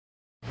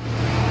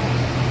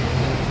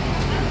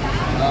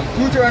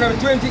Deuteronomy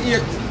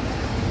 28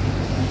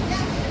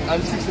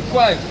 and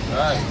 65.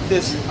 Right.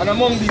 This, and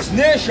among these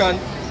nations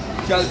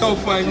shall thou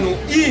find no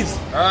ease.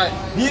 Right.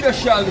 Neither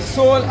shall the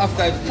sole of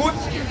thy foot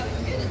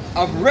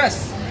have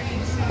rest,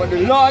 but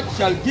the Lord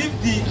shall give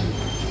thee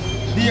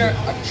there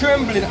a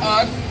trembling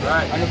heart,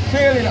 right, and a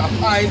failing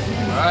of eyes,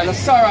 right, and a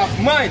sorrow of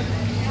mind.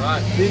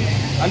 Right.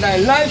 And thy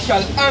life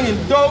shall hang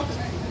in doubt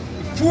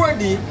before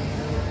thee,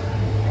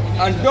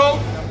 and thou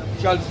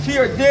shalt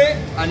fear day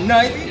and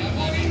night,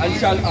 and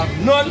shall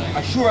have none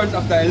assurance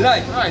of thy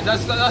life. Right,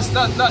 that's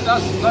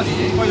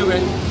for you,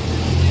 man.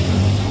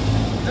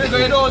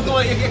 You don't do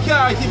it, you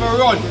can't even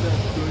run.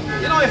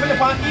 You know, if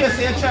you're on here,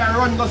 say you try to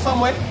run, go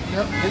somewhere,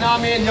 yep, you know what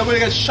I mean, you're going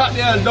to get shot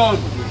there and down.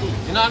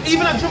 You know,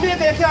 even in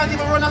Jamaica, you can't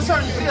even run a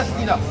certain place,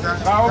 you know.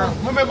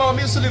 Remember when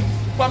we used to live, you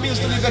can't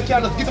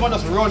just get up and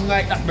just run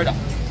like that, brother.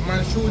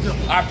 Man, shoot you.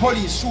 Our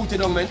police shoot you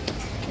down, man.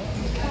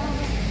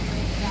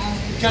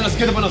 You can't just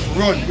get up and just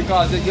run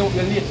because you're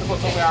late to go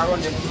somewhere and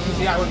run them. You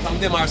see, I run from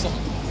them or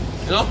something.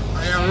 You know?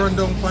 I run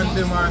down from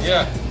them or something.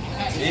 Yeah.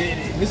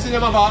 You see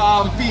them have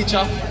a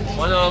feature,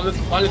 one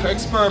little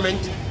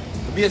experiment.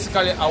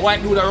 Basically, a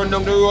white dude run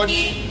down the road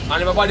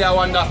and everybody I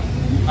wonder,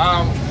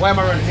 why am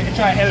I running? They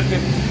try to help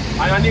him.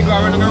 And a nigga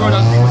run down the road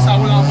and people start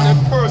holding up on their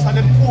purse and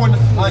their phone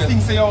and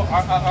things say, oh,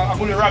 I'm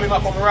going to rob him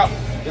up on the rob.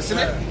 You see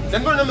me?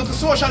 Then going to make a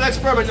social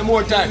experiment the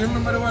more time. You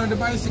remember the one on the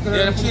bicycle?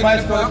 Yeah, the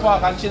bicycle in the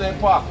park and China in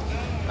the park.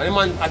 And the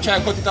man, I try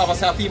to cut it off and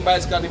say I feel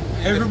bicycle and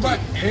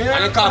everybody.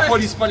 And they call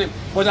police on him.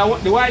 But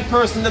the white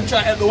person, them try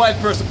to help the white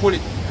person pull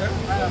it.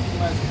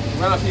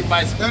 Run off the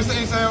bicycle. Them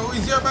say, is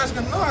your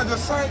bicycle? No, I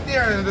just saw it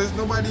there and there's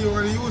nobody who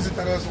want to use it.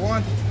 I just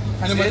want it.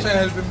 And they try to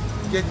help him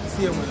get it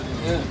safe with it.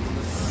 Yeah.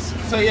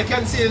 So you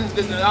can see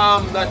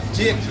that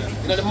Jake,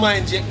 you know the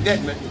mind Jake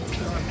dead, man.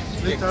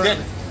 Jake dead.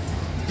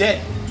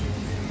 Dead.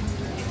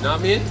 You know what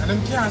I mean? And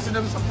them can't see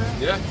them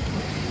something? Yeah.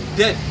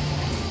 Dead.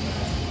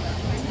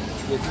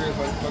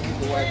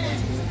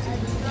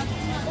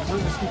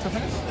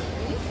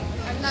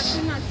 I'm not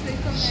too much like I did not get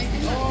too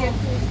small.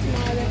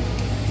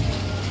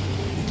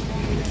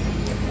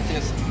 It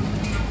says,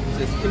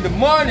 in the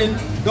morning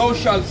thou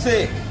shalt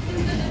say,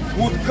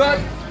 would God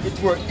it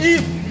were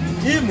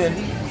evening,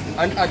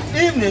 and at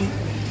evening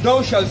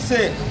thou shalt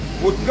say,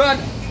 would God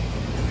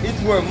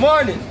it were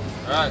morning.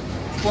 Right.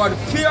 For the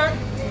fear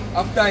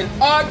of thine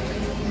heart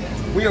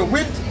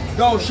wherewith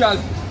thou shalt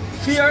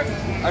fear,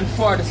 and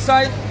for the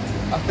sight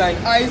of thine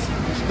eyes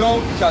which thou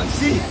shalt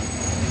see.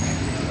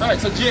 Alright,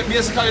 so Jake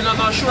basically not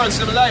assurance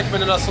in life,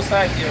 man, in our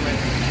society here, man.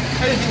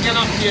 Anything can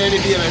happen here any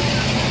day, man.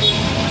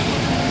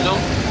 You know?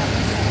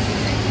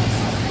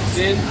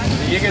 Then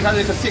you get a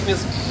little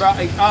sickness, it's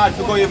hard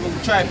to go even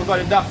try to go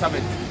to the doctor,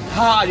 man.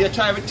 Hard, you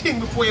try everything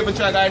before you even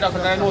try to go to the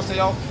doctor. I know, say,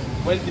 yo,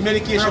 well, the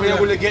medication you're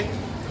going to get,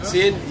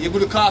 see, you're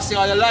going to cost you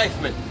all your life,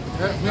 man.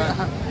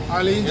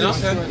 All the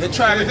injections. You know? You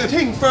try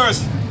everything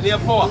first in your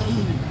power.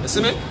 You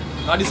see me?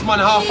 Now this man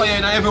half a year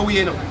in every way,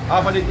 you know.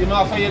 Half a year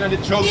in the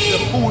drugs, the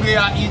food you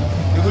eat.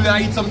 You go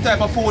eat some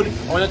type of food,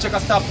 and when you check a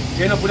stop,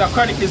 you end up with a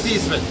chronic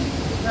disease, man.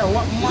 Yeah,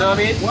 what man, you know what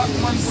I mean? What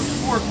man put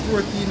pork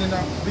protein in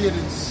a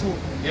bathing soap?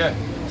 Yeah.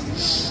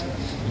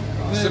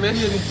 See me?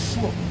 Bathing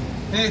soap.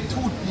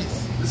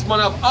 Toothpaste. This man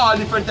have all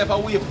different type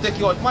of way to take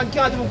you out. Man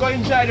can't even go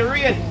enjoy the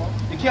rain.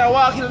 You can't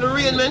walk in the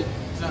rain, man.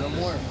 No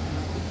more.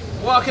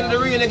 Walking in the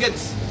rain, you get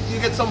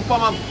some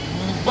form of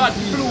bad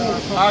flu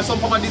or some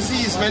form of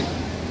disease, man.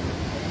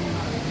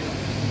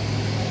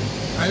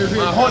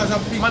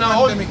 Man, I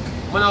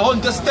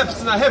hunt the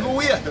steps in a heavy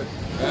way.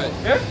 Right.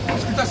 Yeah?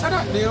 Mosquitoes say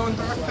that, they hunt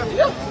the steps.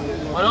 Yeah.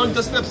 Man, I hunt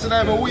the steps in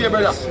a heavy way,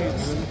 brother. See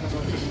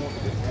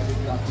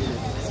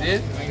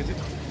it?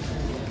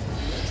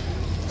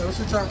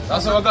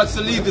 That's how I got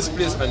to leave this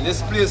place, man.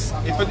 This place,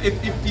 if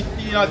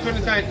you are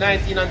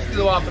 2019 and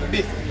still want to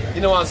be,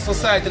 you know, a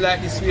society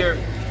like this where,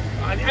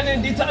 and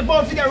then it's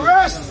about to get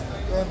worse.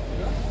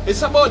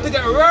 It's about to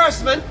get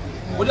worse, man.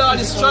 With all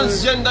this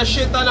transgender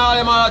shit and all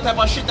them other type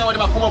of shit that they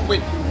come up with.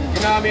 You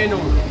know what I mean?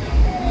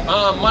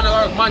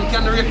 Man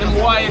can rape them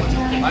wife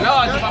and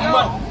all type of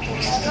man.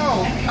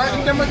 No, I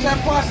think they might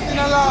have passed in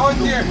a law out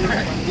there.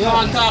 You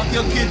want to talk to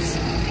your kids.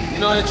 You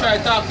know, you try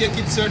to talk to your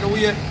kids certain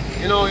way.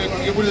 You know,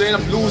 you will end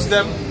up lose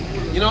them.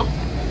 You know?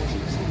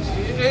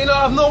 You know,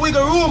 have no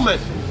wiggle room, man.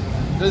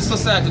 In this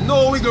society,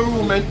 no wiggle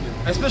room, man.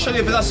 Especially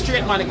if it's a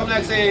straight man. They come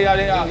like say your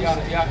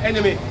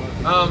enemy.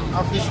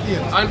 Of the state.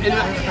 And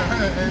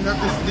of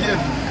the state.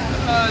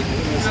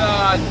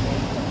 God.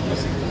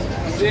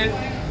 See?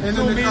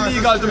 So be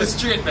legal to be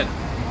straight, man.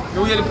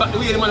 The way the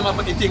man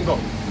put the thing go.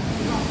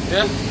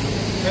 Yeah?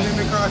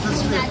 Enemy cause the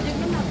straight.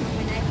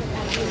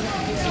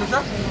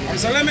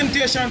 It's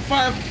Lamentation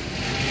 5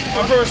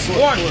 and verse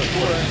 1.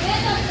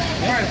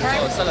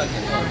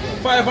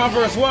 5 and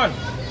verse 1.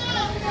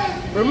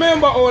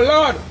 Remember, O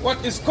Lord,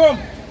 what is come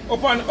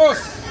upon us.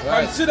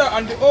 Right. Consider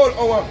and behold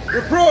our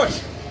reproach.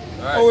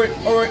 Right.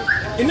 Our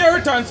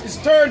inheritance is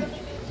turned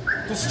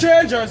to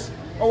strangers,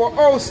 our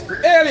house to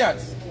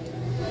aliens.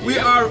 We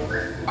are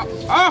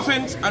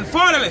orphans and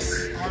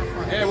fatherless.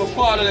 Yeah, we're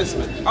fatherless,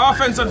 man.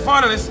 Orphans and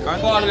fatherless.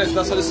 Fatherless,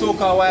 that's what the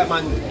so-called white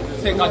man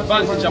take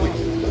advantage of it.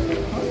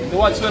 Do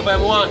whatsoever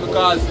you want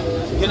because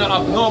you don't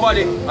have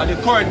nobody at the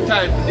current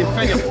time to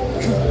defend you.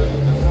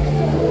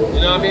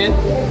 You know what I mean?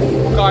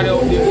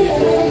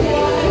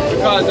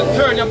 Because you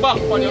turn your back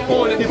on your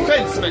own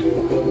defenseman.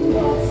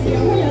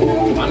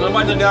 And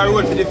nobody on the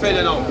road to defend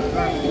you now.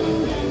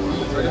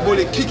 So the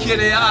bully kick you in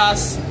the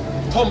ass,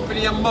 thump in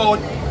your mouth,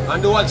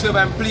 and do whatsoever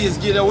and please,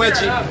 give the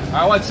wedgie,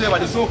 or whatsoever.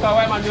 The so-called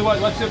white man do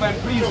whatsoever and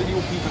please with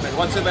you people, man.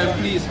 Whatsoever and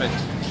please, man.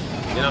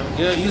 You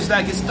know, use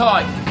like his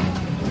toy.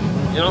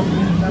 You know?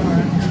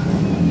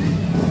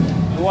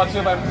 Do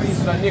whatsoever and please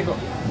with that nigga.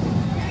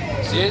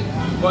 See?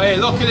 But hey,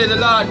 luckily the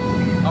Lord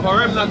have a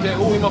remnant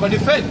who him have a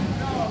defend.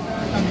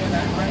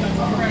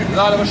 The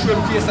Lord have a show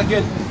him face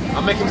again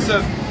and make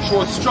himself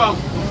show strong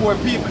before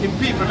people,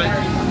 man.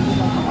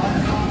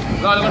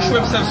 The Lord have a show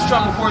himself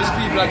strong before his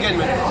people again,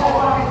 man.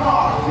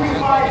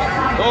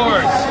 No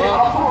worries.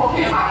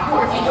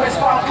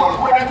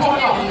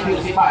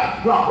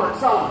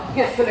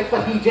 Guest selector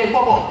DJ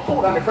Bubble,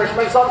 food and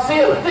refreshments on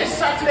sale. This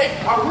Saturday,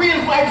 a real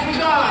vibes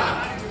begun.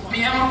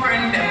 Me and my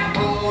friend them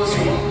goes.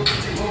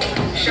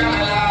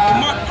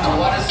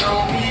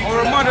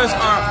 Our mothers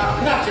are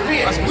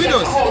as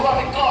widows.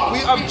 We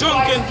have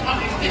drunken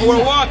our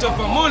water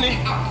for money.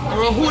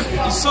 Our hood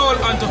is sold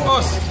unto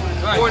us.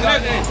 Right. Our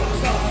neck.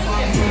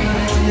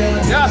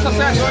 Yeah,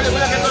 society, we're going to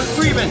get on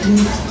free, man.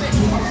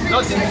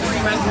 Nothing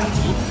free, man.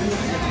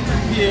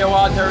 Pay your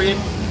water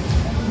rate,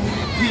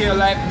 pay your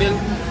light bill.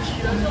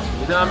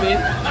 You know what I mean?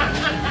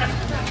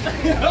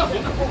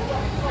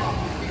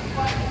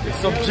 It's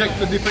subject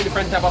to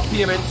different type of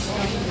payments.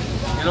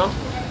 You know?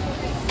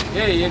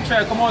 Yeah, you try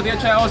to come out here,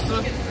 try to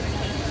hustle.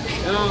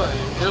 You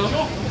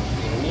know?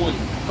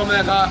 Come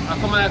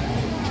like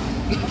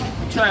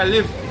try to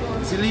live.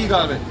 It's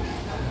illegal, man.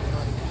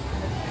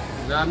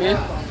 You know what I mean?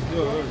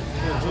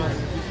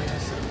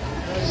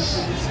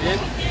 See it?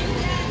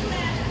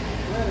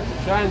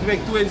 Try and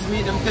make twins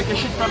meet them, take a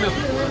shit from you.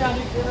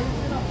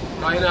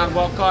 Now you know go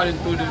according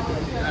to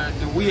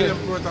the way.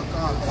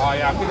 Protocol. Oh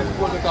yeah, for the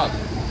protocol.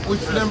 Which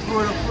for them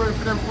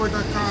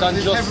protocol So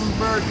is just heaven,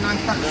 burden and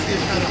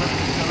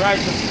taxation.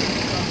 righteous.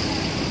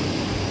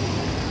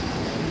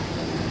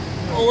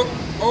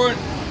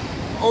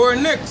 Our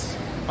necks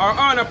are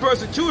under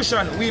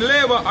persecution. We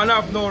labor and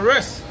have no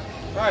rest.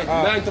 Right,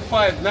 9 to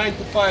 5, 9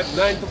 to 5,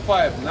 9 to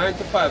 5, 9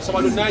 to 5.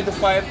 Someone do 9 to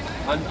 5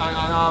 and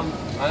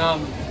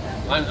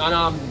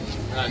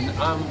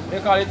they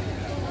call it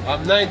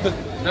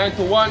 9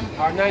 to 1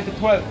 or 9 to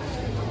 12.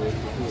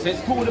 So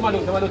it's two of them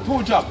do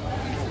 2 jobs.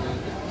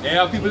 They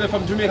have people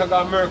from Jamaica go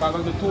to America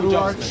go to 2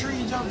 jobs.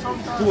 3 jobs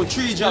sometimes. 2 or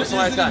 3 jobs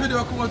like that. The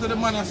video come out to the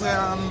man and say,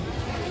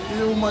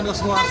 the woman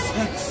just wants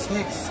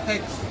sex.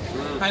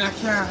 And I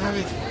can't have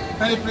it.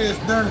 And the place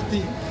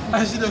dirty.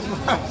 And she just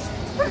wants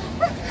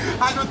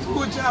I do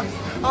 2 jobs.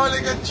 I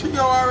only get 3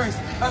 hours.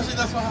 And she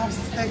just wants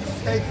sex.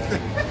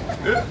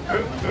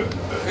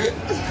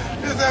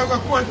 This is how I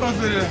got court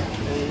counsel there.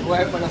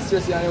 Wife and a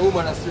stress and a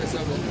woman and stress.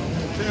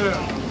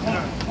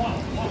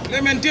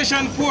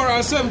 Lamentation 4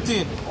 and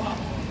 17.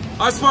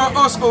 As for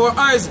us, our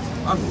eyes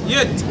have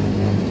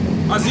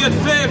as yet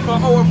failed for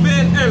our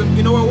vain help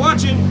in our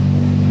watching.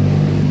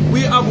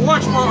 We have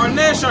watched for a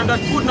nation that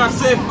could not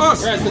save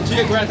us. Yes, the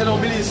Jake right I don't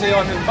believe say you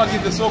can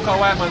forgive the so-called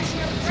white man.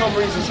 Some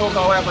reason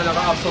so-called white man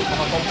have some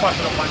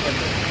compassion upon them.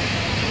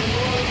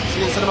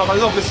 See, instead of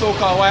love the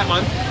so-called white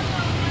man,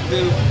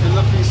 they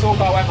love the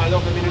so-called white man,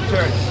 love them in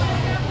return.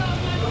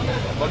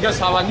 But guess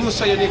how I news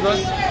for you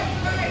niggas?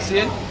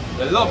 See,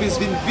 the love is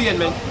in vain,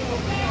 man.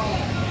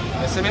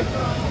 You see me?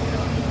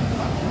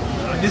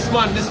 This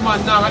man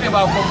now ever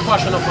have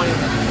compassion upon him.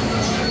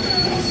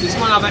 This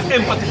man have an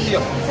empathy for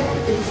you.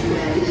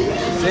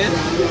 See?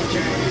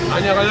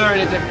 And you're going to learn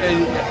it.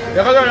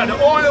 You're going to learn it the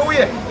only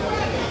way.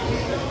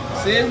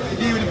 See? To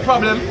deal with the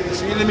problem is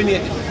to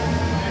eliminate it.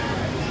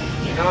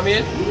 You know what I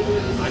mean?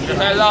 And that's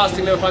the last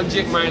thing from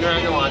Jake mind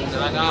right now. And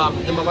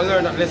them are going to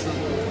learn that lesson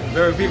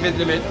very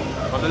vividly, man.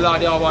 From the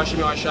Lord, they are watching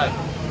me on shy.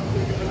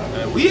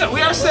 We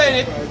are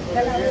saying it,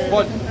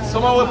 but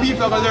some of our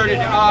people are going to learn it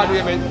the hard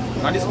way, man.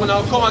 And this one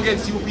will come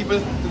against you people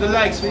to the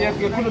likes where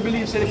you couldn't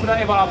believe say they could have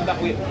ever happened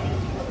that way.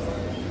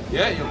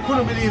 Yeah, you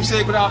couldn't believe say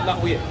it could have happened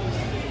that way.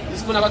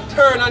 This one have a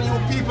turn on you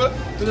people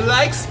to the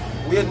likes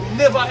where you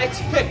never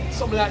expect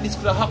something like this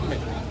could have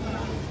happened.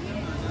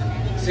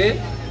 See?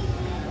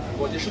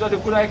 But you should have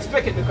could have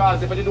expected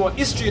because if you didn't know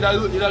history,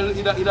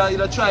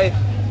 you'd try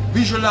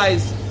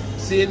visualize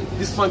seeing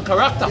this one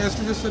character. Yes,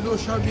 we just said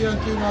those shall be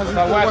until as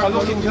the wife are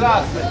looking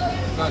glass,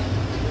 man.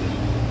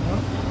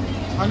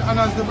 And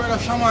as the brother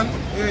Shaman,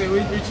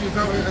 which is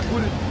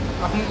good,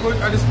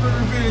 the Spirit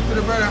revealed to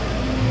the brother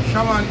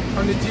Shaman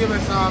from the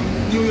JMS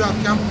New York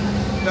camp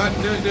that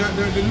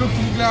the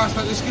looking glass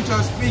that the scripture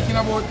is speaking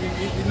about,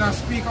 it did not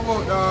speak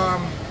about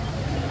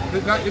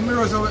the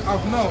mirrors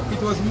of now.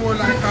 It was more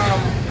like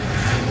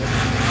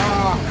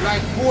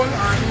gold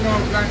or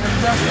like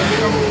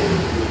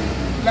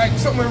like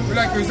something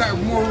like it's like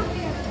more.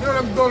 You know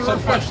them dull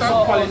reflection,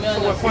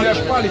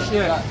 polish,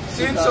 yeah.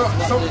 See, so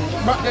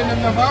back then they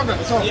never have that.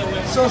 So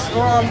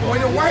when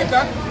you wipe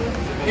that,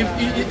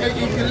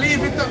 if you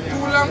leave it up too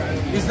long,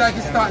 it's like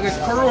it starts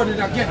getting corroded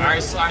again. I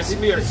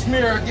smear.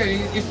 Smear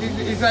again.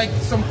 It's like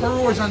some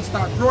corrosion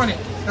start running.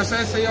 That's why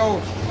I say,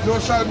 oh, thou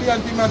shall be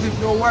unto him as if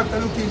thou wiped a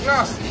looking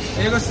glass.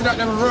 And you're going to see that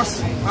them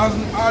rust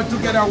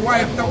altogether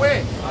wiped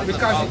away.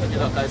 Because it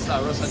starts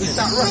rust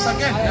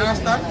again. You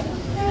understand?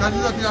 That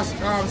is what we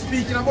are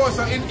speaking about.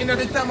 So in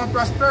the time of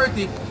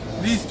prosperity,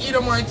 these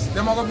Edomites,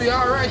 them are going to be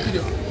alright with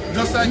you.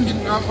 Just like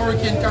in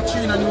Hurricane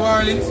Katrina, New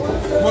Orleans.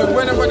 But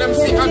whenever them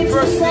see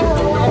adversity, they're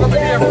going to be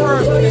there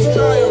first to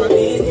destroy you.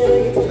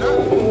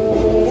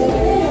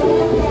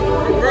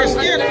 Verse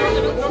 8.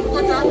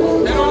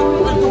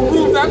 To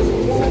prove that,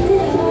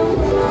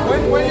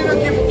 when you don't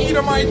give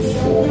Edomites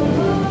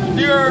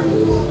their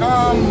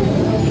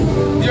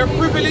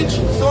privilege,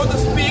 so to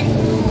speak,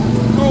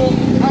 to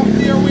have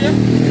their way,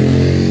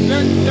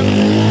 then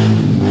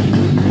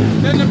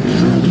the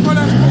true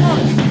colors come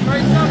out. For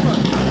example,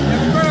 the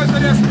colors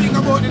that they speak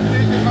about the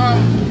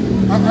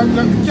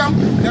camp,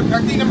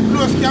 I think them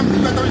close camp,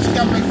 not which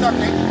camp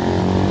exactly,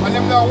 and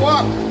them they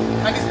walk,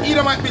 and this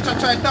Edomite bitch I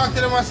try to talk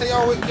to them and say,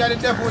 yo, you're the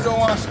devil, we don't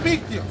want to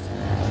speak to you.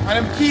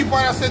 And them keep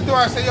on and say to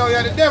her, say, yo,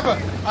 you're the devil.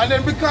 And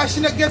then because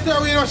she not get her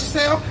way, you know, she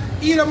say, oh,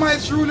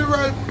 Edomites rule the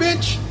world,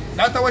 bitch.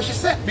 That's what she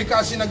said,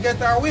 because she not get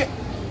her way.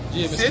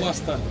 James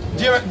Boston.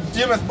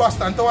 James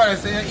Boston to her,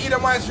 say,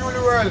 Edomites rule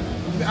the world,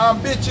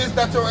 bitches,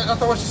 that's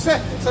what she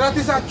said. So that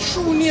is her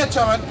true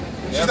nature, man.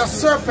 She's a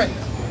serpent.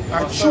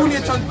 Her true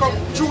nature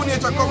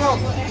come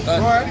out.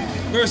 Right?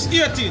 Verse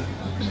 18.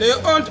 They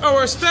hunt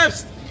our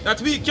steps,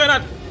 that we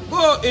cannot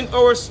go in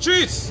our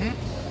streets.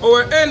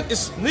 Our end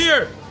is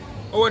near.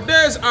 Our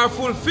days are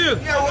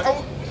fulfilled.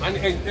 Yeah, and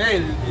hey,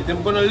 they're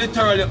going to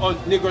literally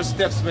hunt nigger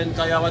steps, man,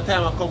 because you have a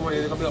time I come when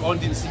they're going to be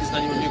hunting season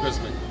and even niggers,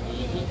 man.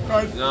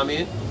 You know what I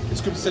mean? The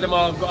scripture said them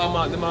are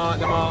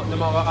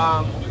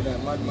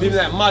being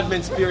like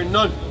madmen spearing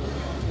none.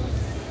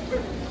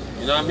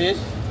 You know what I mean?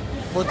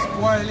 but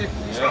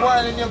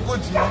spoiling your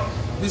goods, man.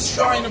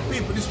 Destroying the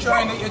people,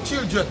 destroying your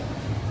children.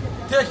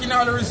 Taking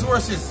all the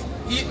resources,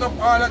 eating up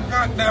all the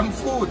goddamn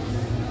food.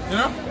 You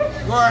know?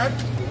 Go ahead.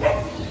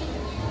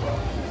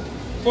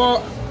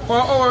 For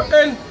our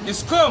end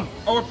is come.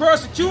 Our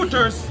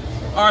persecutors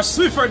are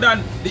swifter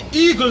than the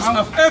eagles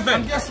of heaven.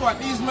 And guess what?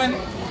 These men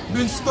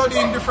been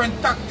studying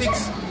different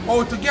tactics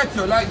how to get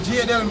you, like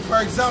JDL,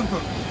 for example,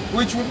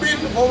 which we've been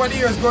over the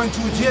years going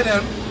through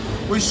JDL,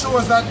 which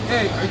shows that,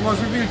 hey, it was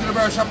revealed to the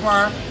Brother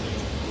Shapar,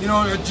 you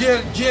know,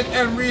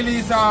 JDL really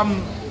is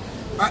an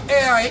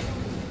AI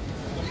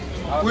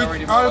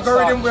with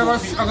algorithm where I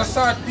can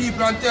sort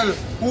people and tell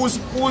who's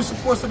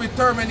supposed to be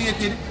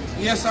terminated,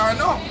 yes or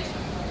no.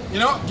 You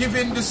know,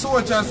 giving the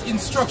soldiers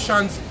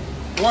instructions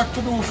what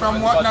to do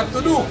from what not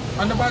to do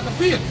on the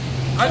battlefield.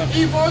 And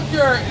even out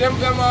here,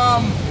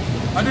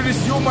 I do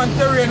this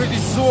humanitarian with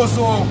this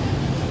Zozo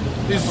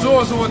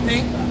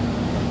thing,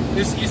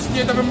 this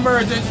state of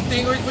emergency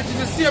thing, which is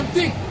the same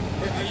thing,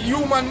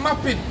 human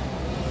mapping.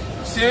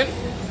 See?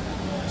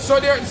 So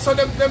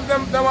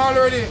them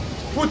already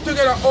put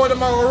together how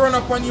them are run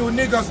up on you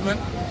niggas, man,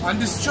 and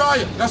destroy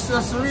you. That's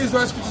the reason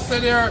why Scripture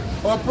said there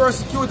our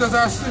persecutors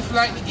are swift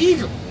like the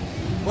eagle.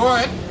 Go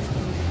ahead.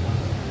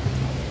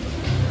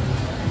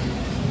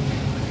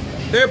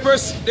 They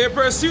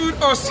pursued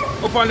us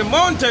upon the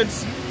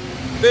mountains.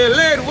 They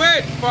laid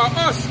wait for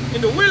us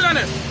in the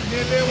wilderness.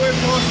 They laid wait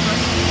for us, man.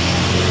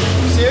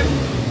 See?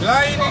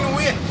 Lying in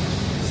wait.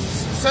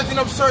 Setting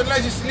up certain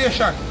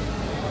legislation.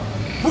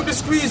 Put the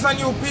squeeze on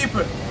you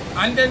people.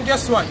 And then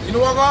guess what? You know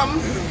what will happen?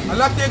 A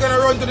lot of you are going to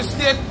run to the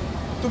state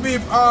to be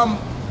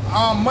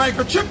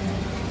microchip.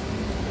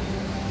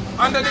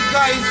 Under the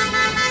guise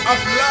of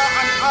law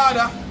and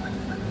order.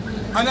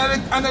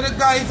 Under the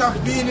guise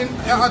of being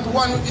at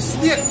one with the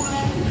state.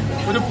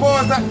 With the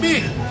powers that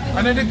be.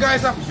 Under the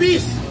guise of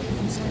peace.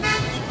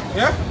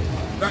 Yeah?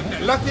 A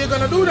lot of you are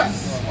going to do that.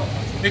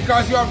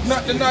 Because you have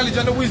not the knowledge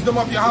and the wisdom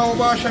of your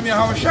Yahweh Hashem,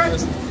 Yahweh Shai.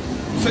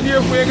 So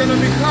therefore you're going to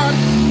be caught.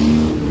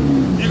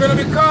 You're going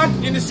to be caught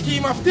in the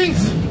scheme of things.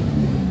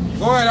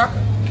 Go ahead,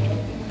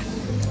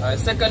 Alright,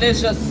 2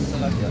 Nations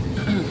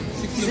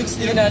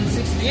 16 and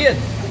 68.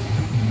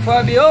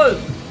 For behold,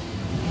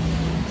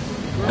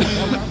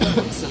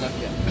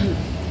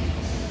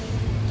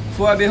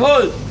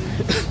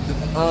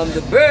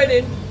 the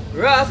burning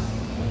wrath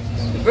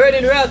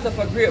of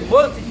a great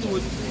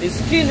multitude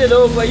is kindled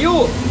over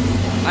you,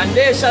 and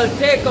they shall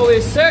take away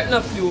certain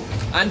of you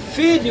and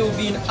feed you,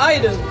 being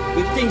idle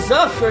with things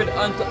offered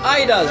unto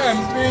idols.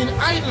 Yeah, being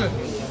idle.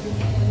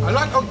 A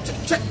lot of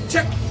check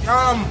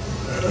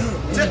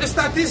the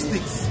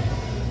statistics.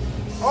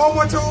 How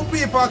much of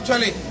people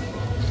actually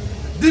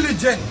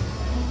diligent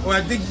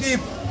or dig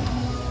deep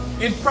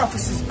in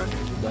prophecies, man,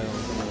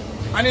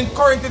 and in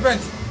current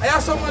events. I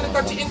have someone that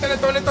touch the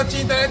internet, when they touch the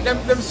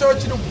internet, them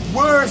searching the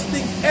worst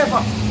things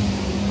ever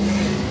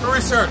to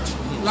research.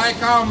 Like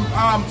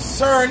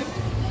CERN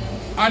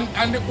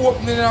and the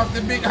opening of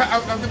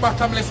the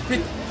bottomless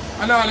pit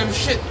and all them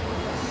shit.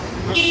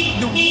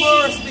 The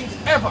worst things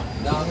ever.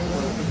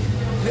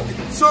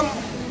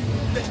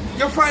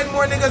 You find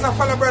more niggas that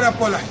follow Brother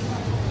Polite.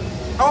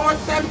 How much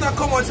time to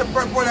come out to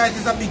Polite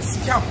is a big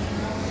scam?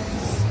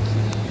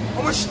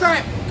 How much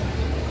time?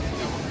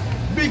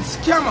 Big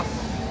scammer.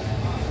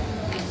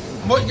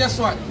 But guess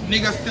what?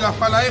 Niggas still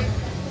follow him.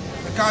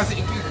 Because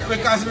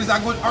he's a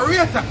good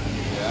orator.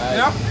 Yeah. You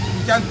know?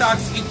 He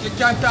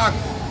can talk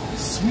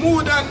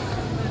smooth and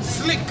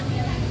slick.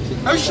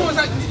 I'm sure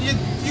that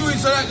you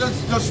is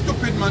just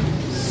stupid, man.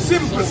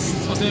 Simple.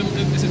 So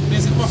this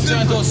is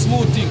proficient to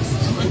smooth things.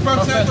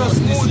 Proficient to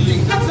smooth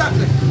things,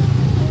 exactly.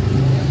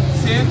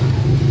 See?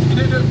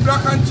 The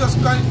black and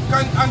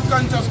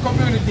unconscious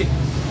community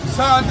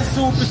saw the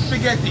soup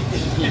spaghetti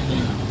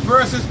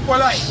versus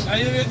polite.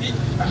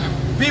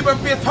 People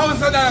pay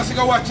 $1,000 to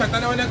go watch it,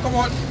 and when they come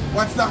out,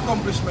 what's the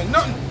accomplishment?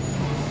 Nothing.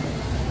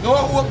 No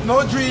hope,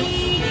 no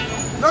dream,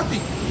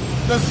 nothing.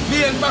 Just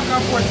veering back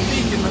and forth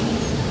speaking, man.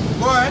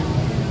 Go ahead.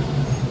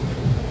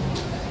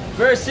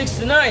 Verse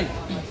 69.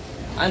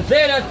 And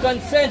they that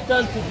consent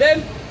unto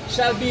them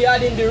shall be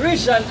had in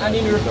derision and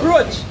in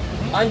reproach,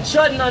 and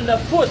trodden under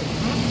foot.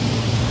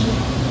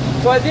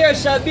 For there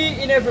shall be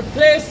in every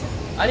place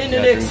and in the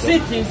next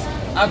cities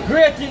a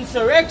great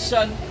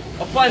insurrection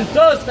upon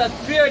those that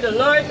fear the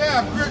Lord.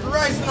 Yeah, great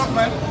rising up,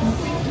 man.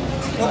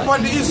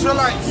 Upon the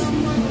Israelites.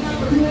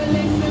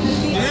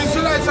 The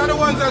Israelites are the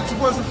ones that are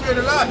supposed to fear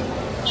the Lord.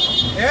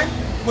 Yeah?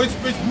 Which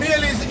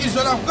merely is the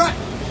Israel of God.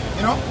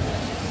 You know?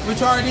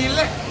 Which are the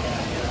elect.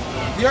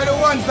 They are the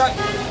ones that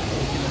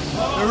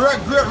the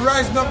great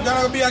rising up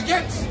gonna be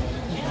against.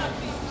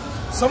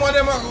 Some of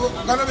them are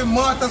gonna be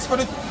martyrs for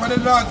the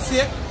Lord's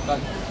sake.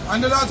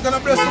 And the Lord's gonna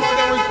bless some of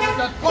them with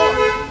that power.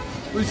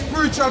 With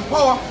spiritual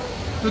power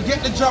to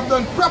get the job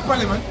done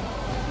properly, man.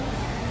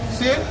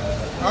 See?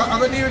 I'm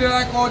gonna deal with it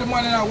like how the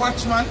man in a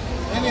watchman.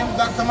 Any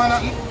Dr.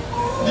 Manhattan.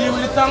 Deal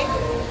with the tongue.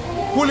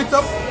 Pull it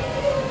up.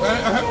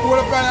 Pull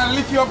up and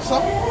lift you up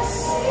some.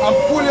 And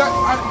pull it,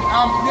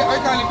 I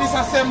call it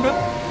disassemble.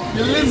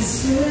 The limbs.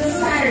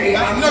 Saturday,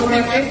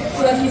 October 5th,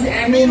 Clutties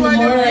Annual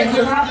Memorial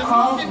Hip Hop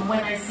called When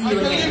I See You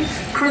Again.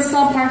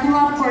 Crystal Parking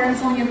Lot, Port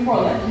Antonio,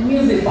 Portland.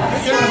 Music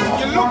box.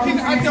 You're looking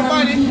at your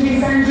body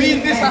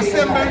being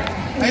disassembled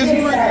and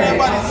you're spreading your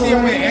body the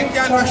same way. And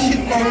can't do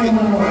shit about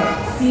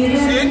it. See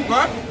it?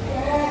 What?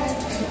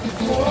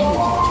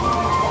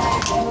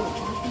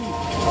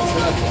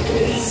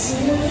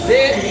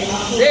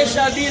 They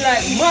shall be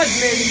like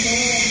madmen.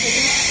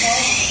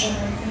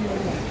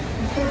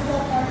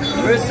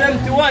 Verse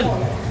 71.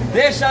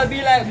 They shall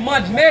be like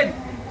madmen,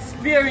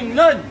 sparing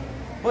none,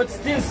 but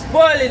still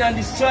spoiling and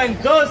destroying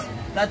those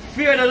that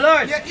fear the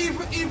Lord. Yeah,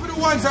 even the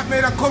ones that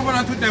made a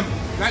covenant with them,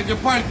 like the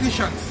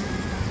politicians.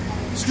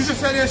 Scripture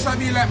said they shall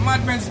be like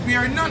madmen,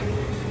 sparing none.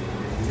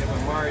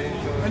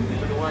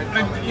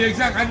 Yeah,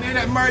 exactly. And they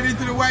that married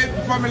into the white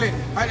family.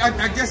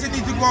 I guess you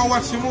need to go and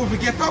watch the movie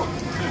Get Out.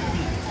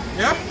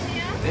 Yeah?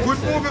 Good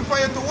movie for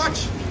you to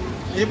watch.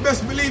 You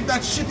best believe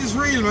that shit is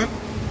real, man.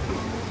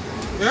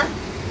 Yeah?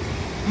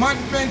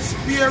 Madmen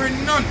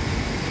sparing none.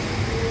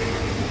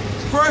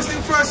 First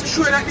thing first,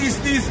 show that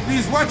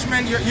these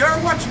watchmen, you're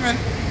a watchman.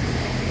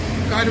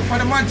 God, for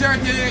the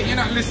majority, you're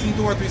not listening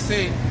to what we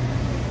say.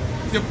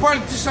 The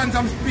politicians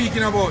I'm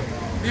speaking about,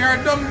 they are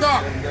dumb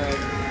dog.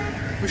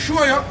 We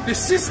show you the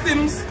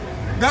systems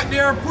that they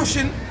are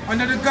pushing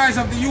under the guise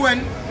of the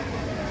UN.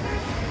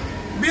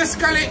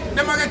 Basically,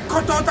 them are get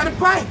cut out of the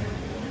pie.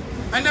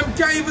 And them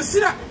can't even see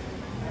that.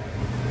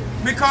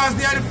 Because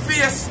they are the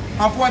face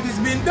of what is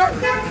being done.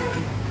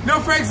 Now,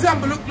 for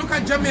example, look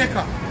at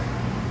Jamaica.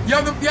 You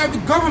have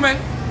the government,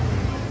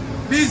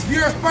 these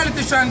various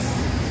politicians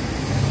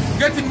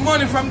getting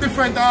money from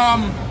different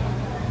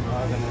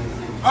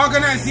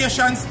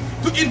organizations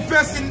to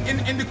invest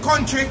in the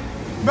country.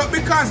 But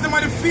because them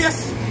are the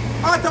face,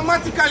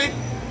 automatically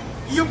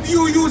you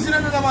using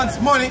another man's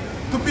money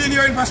to build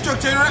your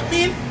infrastructure, you know what I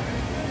mean?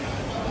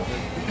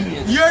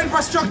 Your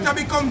infrastructure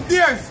becomes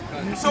theirs.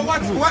 So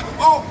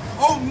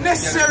how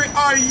necessary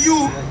are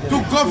you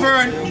to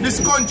govern this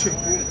country?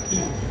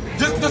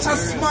 Just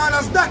as small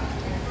as that.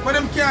 But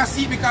them can't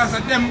see because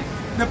of them,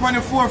 they're on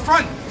the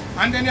forefront.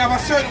 And then you have a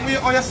certain way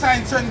how you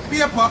sign certain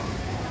paper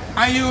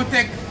and you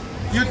take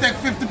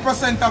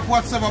 50% of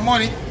whatsoever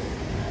money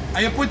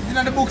and you put it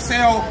in the book, say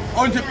how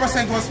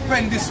 100% was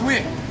spent this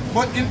way.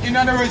 But in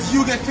other words,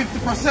 you get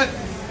 50%.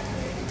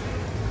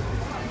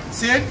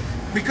 See?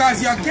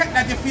 Because you get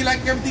that you feel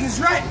like everything is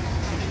right.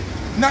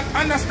 Not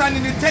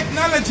understanding the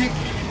technology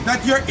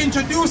that you're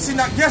introducing,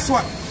 that guess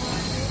what?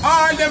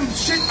 All them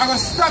shit are gonna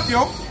stop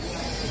you.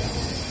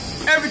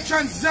 Every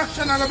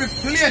transaction are gonna be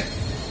played.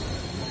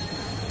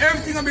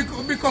 Everything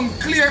will become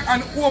clear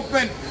and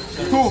open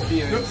to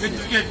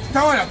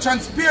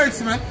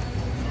transparency, man.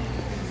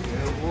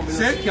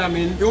 See?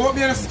 Scamming. You won't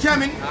be on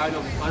scamming. I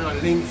know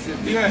links.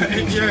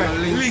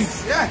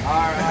 Links.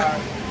 Yeah.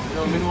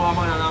 No, we know a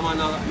man and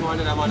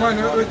a man.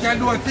 Man, we can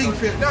do a thing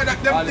for it. No,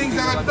 them things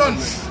are done.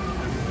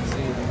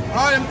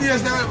 All them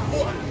days they are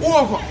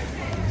over.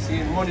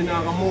 See, money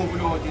now gonna move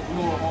without it.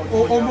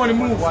 No, money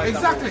move.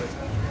 Exactly.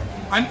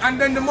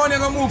 And then the money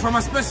gonna move from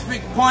a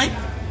specific point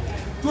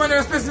to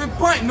another specific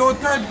point. No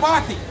third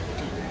party.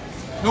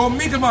 No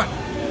middleman.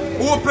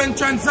 open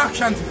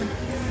transactions.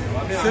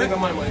 Make a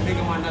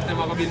man, that time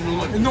I'm going to be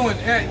known. No,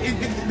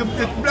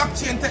 the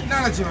blockchain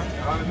technology,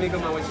 man. Make a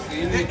man what you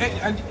say.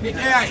 And the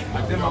AI.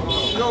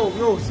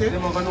 Yo, see? They're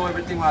going to know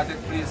everything what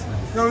take place.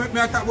 Now, me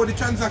talk about the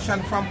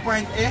transaction from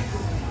point A,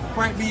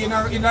 point B,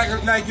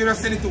 like you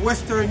just send it to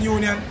Western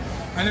Union,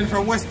 and then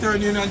from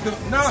Western Union to,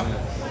 no.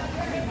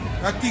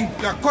 I think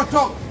they're cut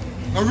out.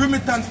 The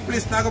remittance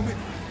place, like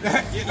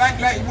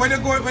when you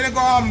go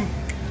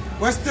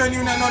Western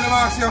Union, now they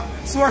ask you,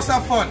 source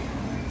of fund.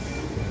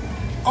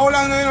 How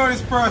long do you know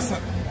this person?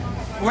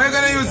 What are you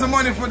going to use the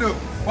money for do?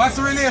 What's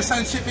the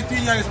relationship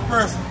between you and this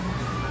person?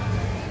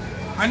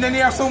 And then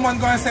you have someone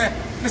going to say,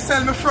 you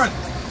sell me front.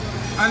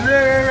 And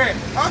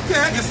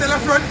okay, you sell a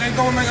front, then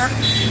the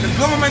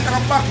government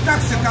will back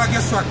taxes, because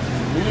guess what?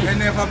 You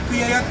never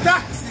pay your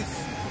taxes.